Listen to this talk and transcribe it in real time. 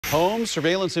Home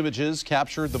surveillance images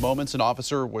captured the moments an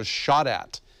officer was shot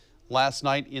at. Last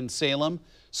night in Salem,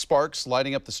 sparks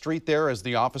lighting up the street there as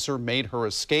the officer made her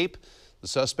escape. The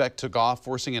suspect took off,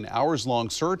 forcing an hours-long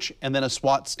search and then a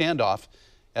SWAT standoff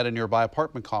at a nearby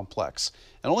apartment complex.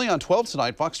 And only on 12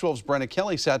 tonight, Fox 12's Brenna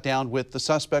Kelly sat down with the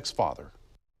suspect's father.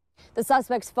 The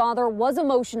suspect's father was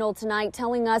emotional tonight,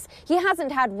 telling us he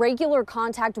hasn't had regular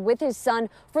contact with his son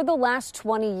for the last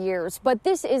 20 years. But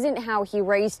this isn't how he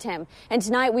raised him. And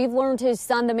tonight we've learned his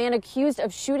son, the man accused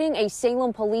of shooting a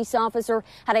Salem police officer,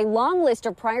 had a long list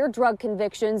of prior drug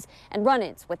convictions and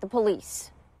run-ins with the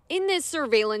police. In this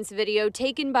surveillance video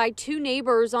taken by two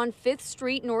neighbors on 5th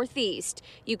Street Northeast,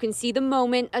 you can see the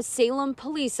moment a Salem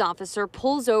police officer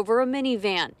pulls over a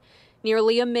minivan.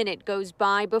 Nearly a minute goes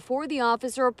by before the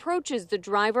officer approaches the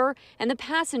driver and the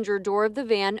passenger door of the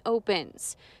van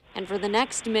opens. And for the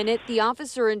next minute, the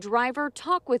officer and driver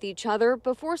talk with each other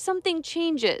before something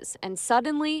changes and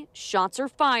suddenly shots are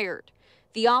fired.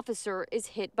 The officer is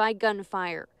hit by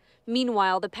gunfire.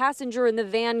 Meanwhile, the passenger in the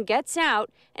van gets out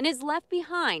and is left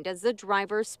behind as the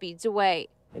driver speeds away.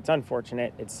 It's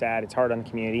unfortunate, it's sad, it's hard on the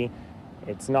community.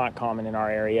 It's not common in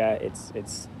our area. It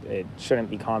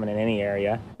shouldn't be common in any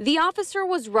area. The officer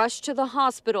was rushed to the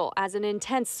hospital as an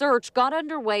intense search got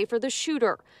underway for the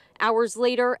shooter. Hours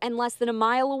later and less than a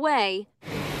mile away,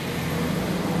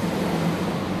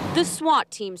 the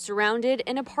SWAT team surrounded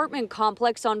an apartment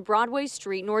complex on Broadway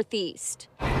Street Northeast.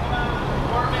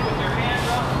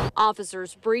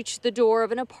 Officers breached the door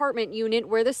of an apartment unit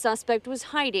where the suspect was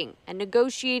hiding and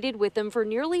negotiated with him for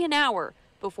nearly an hour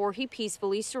before he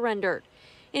peacefully surrendered.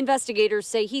 Investigators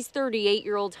say he's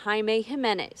 38-year-old Jaime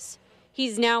Jimenez.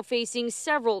 He's now facing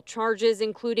several charges,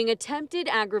 including attempted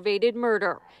aggravated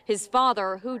murder. His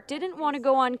father, who didn't want to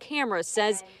go on camera,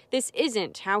 says this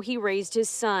isn't how he raised his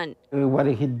son. What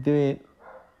he did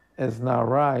is not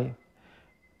right,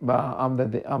 but I'm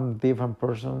a different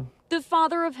person. The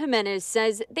father of Jimenez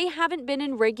says they haven't been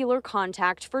in regular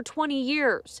contact for 20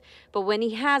 years. But when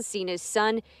he has seen his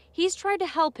son, he's tried to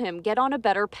help him get on a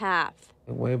better path.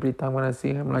 Every time when I see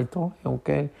him, I told him,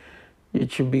 okay, you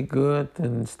should be good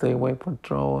and stay away from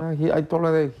trouble. I told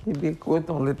her that he'd be good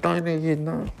all the time, and he's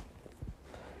not.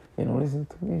 He don't listen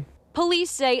to me.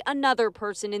 Police say another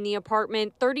person in the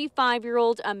apartment,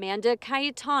 35-year-old Amanda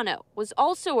Cayetano, was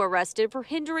also arrested for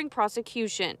hindering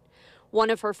prosecution. One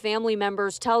of her family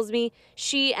members tells me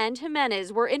she and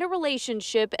Jimenez were in a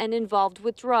relationship and involved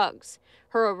with drugs.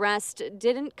 Her arrest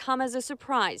didn't come as a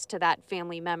surprise to that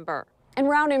family member. And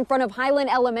round in front of Highland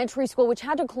Elementary School, which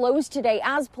had to close today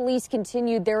as police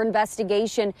continued their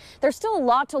investigation. There's still a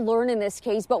lot to learn in this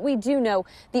case, but we do know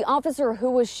the officer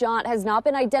who was shot has not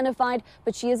been identified,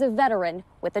 but she is a veteran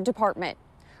with the department.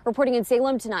 Reporting in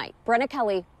Salem tonight, Brenna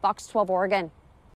Kelly, Fox 12 Oregon.